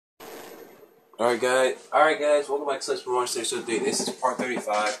Alright guys, welcome back to Let's Play Monster Station 3. This is part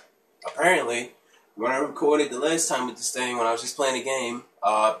 35. Apparently, when I recorded the last time with this thing, when I was just playing the game,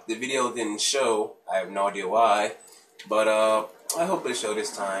 the video didn't show. I have no idea why. But I hope it showed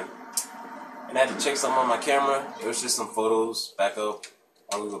this time. And I had to check something on my camera. It was just some photos back up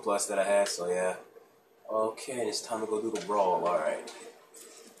on Google Plus that I had, so yeah. Okay, and it's time to go do the brawl, alright.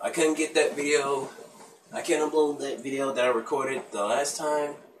 I couldn't get that video. I can't upload that video that I recorded the last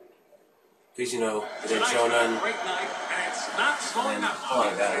time. Because, you know, it didn't show none. And, oh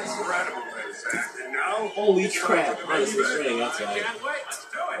my god. Holy crap. It's raining outside.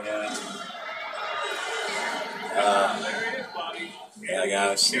 Yeah,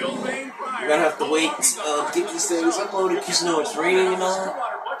 guys. We're gonna have to wait to get these things uploaded because, you know, it's raining and all.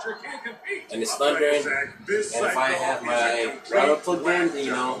 And it's thundering. And if I have my router plugged in, then,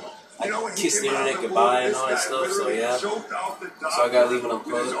 you know, I kiss the internet goodbye and all that stuff, so yeah. So I gotta leave it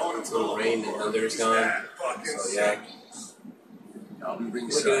unplugged until the rain and thunder is gone. So yeah.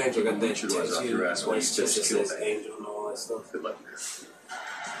 Look at Angel, got that tattoo. That's why it's just says Angel and all that stuff. Good luck.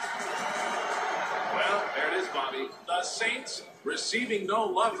 Well, there it is, Bobby. The Saints receiving no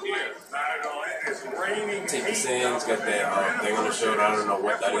love here. I know it is raining. Take the sands, got that thing on the shoulder. I don't know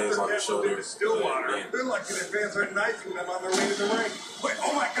what that is on the shoulder. They're like an advance are knifing them on their way to the ring. Wait,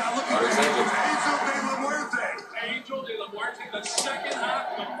 oh my god, look at Angel de la Muerte, the second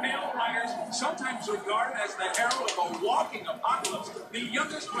half of the Pale Riders, sometimes regarded as the hero of a walking apocalypse, the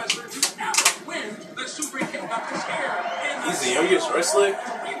youngest wrestler to ever win the Super Kick-Up is here. He's the youngest wrestler?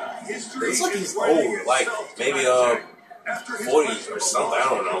 Looks like he's old, like maybe 40 or something, I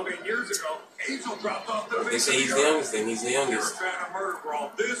don't know. They say he's the youngest, then he's the youngest.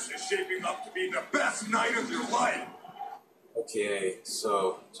 This is shaping up to be the best night of your life. Okay,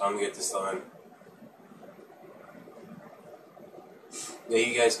 so time to get this done. Yeah,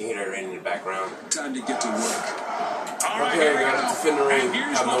 you guys can hear that rain in the background. Time to get to work. Okay, we gotta defend the ring,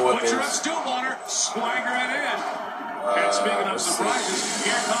 have no weapons. Stillwater, swaggering in. And speaking of surprises,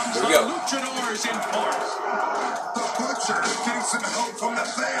 here comes the Luchadors in force. The Butcher is getting some help from the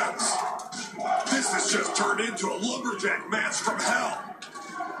fans. This has just turned into a lumberjack match from hell.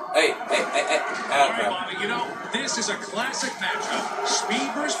 Hey. Alright, Bobby, you know, this is a classic matchup.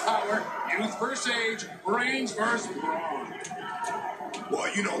 Speed versus power, youth versus age, brains versus brawn. Well,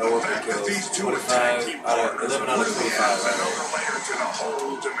 you know, the fact that these two are tag team partners really adds another layer to the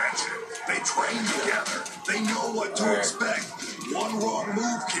whole dimension. They train together. They know what to expect. One wrong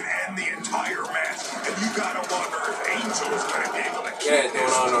move can end the entire match. And you gotta wonder if Angel is gonna be able to keep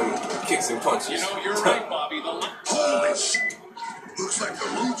this on kicks and punches. You know, you're right, Bobby. Holy shit. Looks like the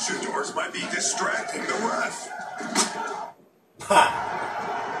Luchadors might be distracting the ref. Ha!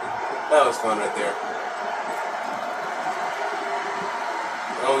 That was fun right there.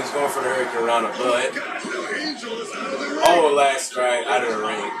 Oh, he's going for the Hurricane Rana, but last strike out of the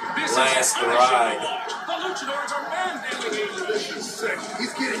ring. Last ride. The Luchadors are manhandling Angel.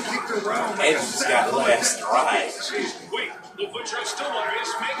 He's getting kicked around. And he just got last ride. Wait, the Butcher of Stillwater is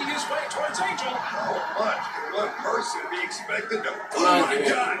making his way towards Angel. How much can one person be expected to? Come on, my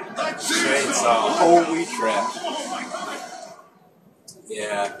god! Chainsaw, holy crap! Oh my god!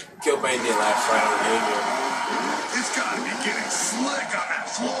 Yeah, killbane did last ride on Angel. It's gotta be getting slick on that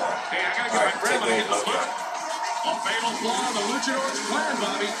floor. Hey, I gotta get my grandma to hit the spot. A fatal flaw in the Luchadors' plan,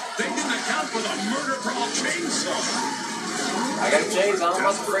 Bobby. They didn't account for the murder brawl chainsaw. I got a chainsaw. I'm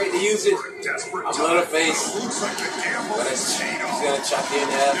not afraid to use it. I'm not a face. He's gonna chop you in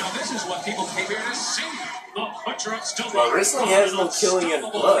half. Now this is what people came here to see. The Butcher of Stillwater. Well, wrestling has no killing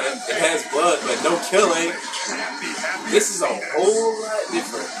and blood. It has blood, but no killing. This is a whole lot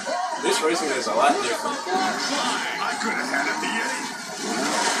different. This racing is a lot different. I could have had it the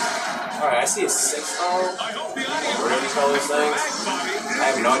 8. Alright, I see a 6 star. Whatever you call those things.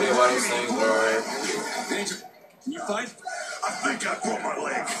 I have no idea what those things are. Angel, can you fight? I think I broke my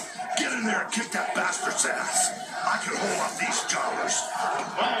leg. Get in there and kick that bastard's ass. I can hold off these jobbers.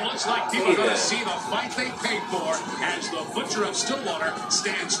 Well, it looks like people are going to see the fight they paid for as the Butcher of Stillwater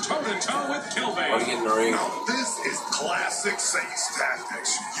stands toe-to-toe with Killbane. What are you getting in the ring? Now, this is classic Saints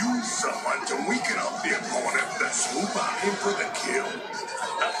tactics. Use someone to weaken up the opponent, then swoop on him for the kill.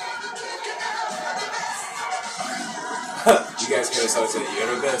 You guys could have started saying, you're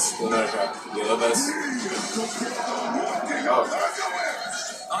the best. You're the best. Oh.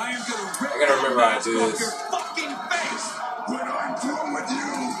 I am I gotta remember how to do this. Your fucking face. When I'm through with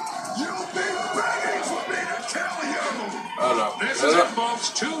you, you'll be begging for me to kill you. Oh no. This is it, folks.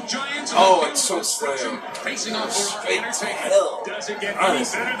 Two giants. Oh, it's so slam. Facing off for straight to entertainment. hell. Does it get any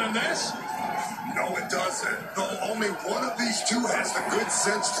better than this? No, it doesn't. Though only one of these two has the good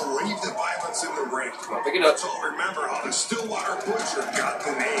sense to leave the violence in the ring. Come on, pick it up. Let's all remember how the Stillwater Butcher got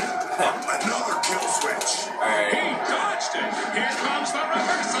the name. Another kill switch. Alright. He dodged it. Here comes the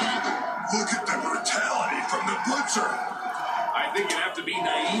reversal. Look at the brutality from the Butcher. I think you'd have to be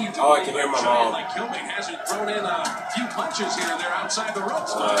naive to I can hear my mom. like Killbane hasn't thrown in a few punches here and there outside the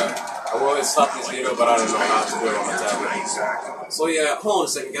ropes. I will stop this video, but I don't know how to do it on my tablet. So yeah, hold on a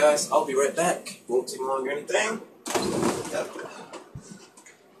second, guys. I'll be right back. Won't take long or anything. Yep.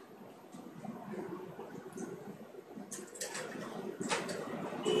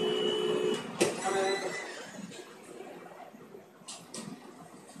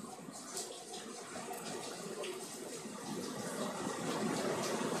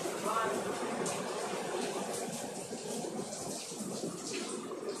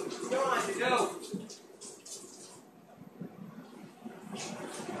 Go.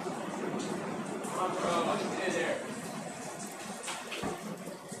 Come on, bro. What you did there?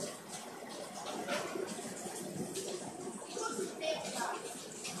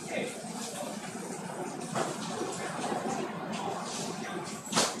 Hey.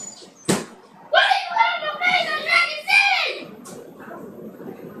 What are you having to make on Dragon City?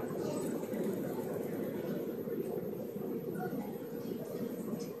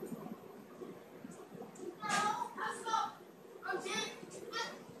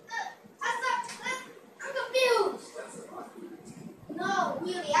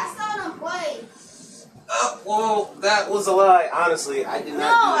 Well, that was a lie. Honestly, I did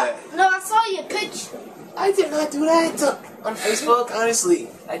not do that. No, I saw your picture. I did not do that on Facebook. Honestly,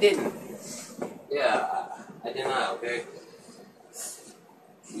 I didn't. Yeah, I did not. Okay.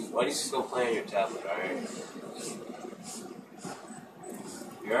 Why don't you just go play on your tablet? All right.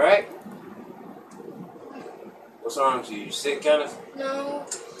 You all right? What's wrong with you? You sick, kind of? No,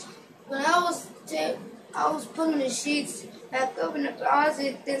 when I was putting the sheets back up in the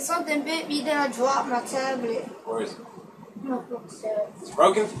closet, then something bit me, then I dropped my tablet. Where is it? My bookstore. It's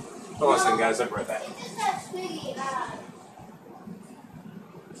broken? Hold on a second, guys. I'll be right back. It just has squiggy eyes.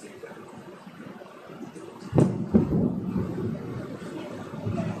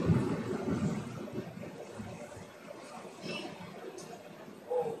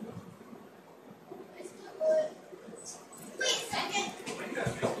 Wait a second.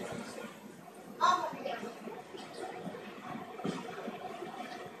 Oh my God.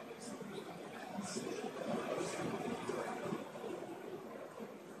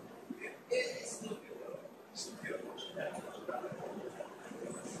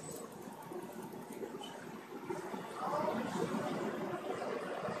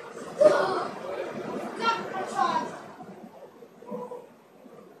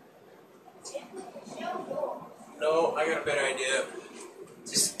 No, I got a better idea.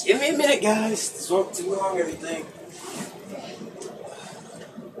 Just give me a minute, guys. This won't take long, everything.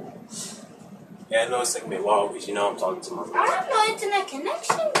 Yeah, I know it's taking me a while because you know I'm talking to my phone. I have no internet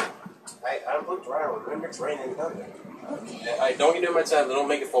connection. I unplugged right. Remember, it's raining and thunder. Okay. I don't get near my tablet. Don't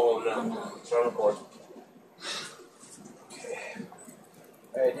make it fall now. It's on record. Okay.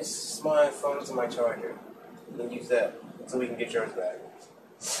 Alright, this is my phone. It's my charger. You can use that until we can get yours back.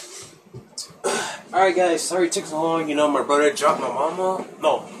 Alright, guys. Sorry it took so long. You know, my brother dropped my mom off.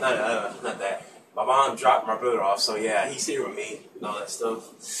 No, not that. My mom dropped my brother off, so yeah, he's here with me and all that stuff.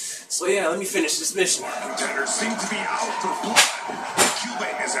 So yeah, let me finish this mission. Contenders seem to be out for blood.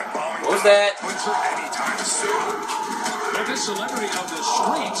 Killbane isn't bowing What was that? Butcher anytime soon. But this celebrity of the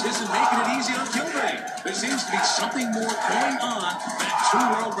streets isn't making it easy on Killbane. There seems to be something more going on than two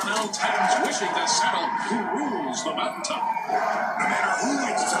world-renowned titans wishing to settle who rules the mountaintop. No matter who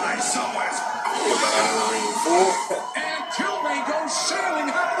wins tonight, someone's And Killbane goes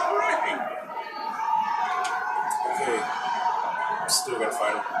sailing out of the ring. Okay. I'm still gonna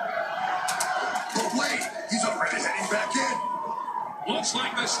fight him. But wait, he's already heading back in. Looks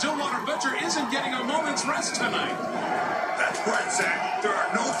like the Stillwater Butcher isn't getting a moment's rest tonight. That's right, Zach. There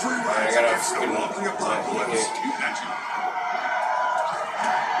are no free I rides gotta against the freaking walking apocalypse. You betcha.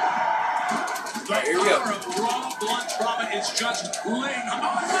 The Here we go. power of raw blood trauma is just laying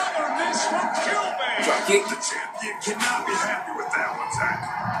another miss from Killbane. Drop kick. The champion cannot be happy with that one, Zach.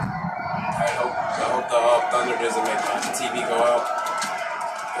 I hope the thunder doesn't make the TV go out.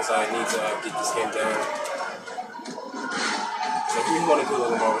 Because I need to get this game done. So if you want to do a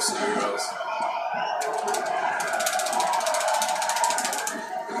little more with superheroes.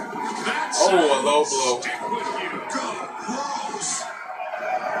 Oh, a low blow. Stick with you. Go, Rose.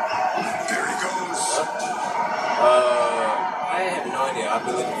 There he goes. I have no idea. I've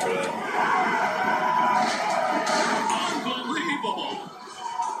been looking for that. Unbelievable.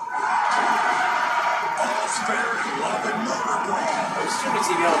 turn the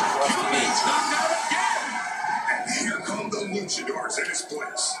TV on and watch TV. And here come the luchadors in his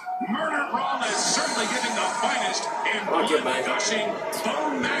place. Murder Brawl is certainly giving the finest in blood-gushing,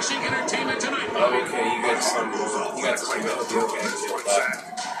 bone-mashing entertainment tonight. Oh, okay, you got some okay.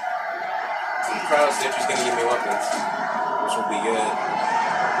 The crowd stitch is gonna give me weapons, which will be good.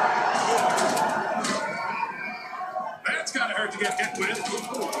 That's gotta hurt to get hit with.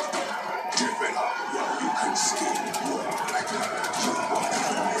 Dip it up while you can skate.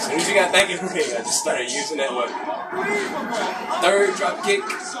 As soon as you got that in ring, I just started using that weapon. Third drop kick.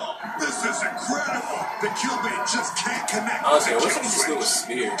 This is incredible. The killbane just can't connect. Honestly, I wish I could just do a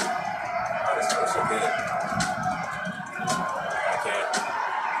spear. Honestly, I wish I could. I can't.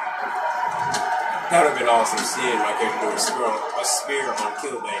 That would have been awesome seeing my character do a spear on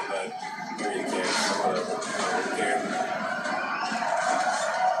killbane, but I don't really care. I don't really care.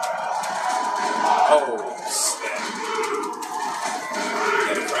 Oh, snap.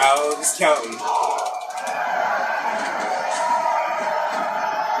 Yeah, the crowd is counting.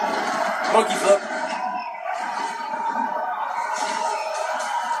 Monkey flip.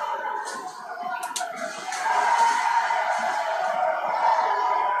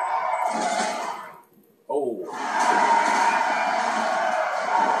 Oh.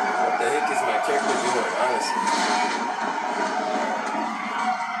 What the heck is my character doing, honestly?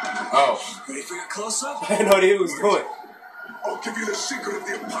 Oh. Ready for your close-up? I had no idea what he was doing. I'll give you the secret of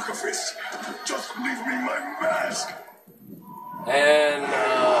the Apocryphis. Just leave me my mask. And,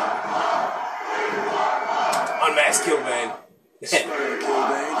 unmasked killbane. Spider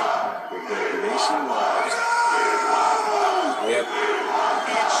killbane. We're going nationwide. Yep.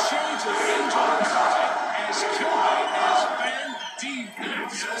 It's shades of Angel as killbane has been defeated.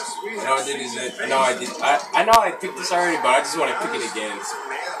 You know what I did is it? No, I did. I know I picked this already, but I just want to pick it again.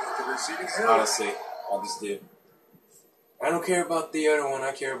 Honestly, I just do. I don't care about the other one.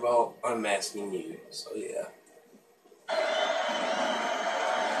 I care about unmasking you. So yeah.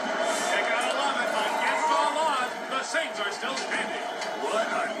 The Saints are still standing. What a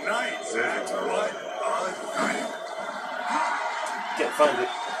night, Zach. What a night. Can't find it.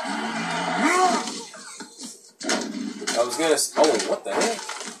 I was gonna. Oh, what the heck?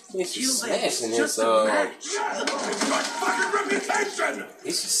 He's just smashing this. It's my fucking reputation.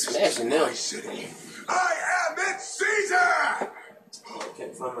 He's just smashing them. I am its Caesar.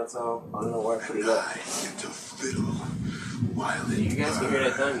 Can't find my song. I don't know where I put it up. I get to fiddle while You guys can hear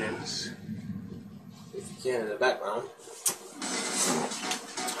that thunder. If you can in the background.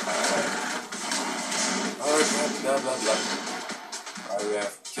 Alright, blah blah blah. Alright, we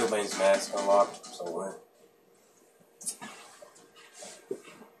have Killbane's mask unlocked somewhere.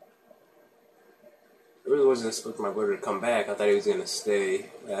 I really wasn't expecting my brother to come back. I thought he was gonna stay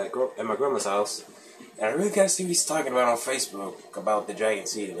at my grandma's house. And I really gotta see what he's talking about on Facebook about the Dragon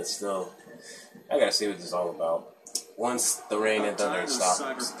Seed, but still, I gotta see what this is all about. Once the rain and thunder stops.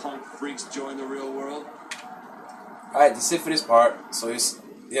 Cyberpunk freaks join the real world. Alright, that's it for this part. So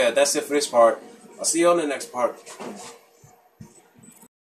that's it for this part. I'll see you on the next part.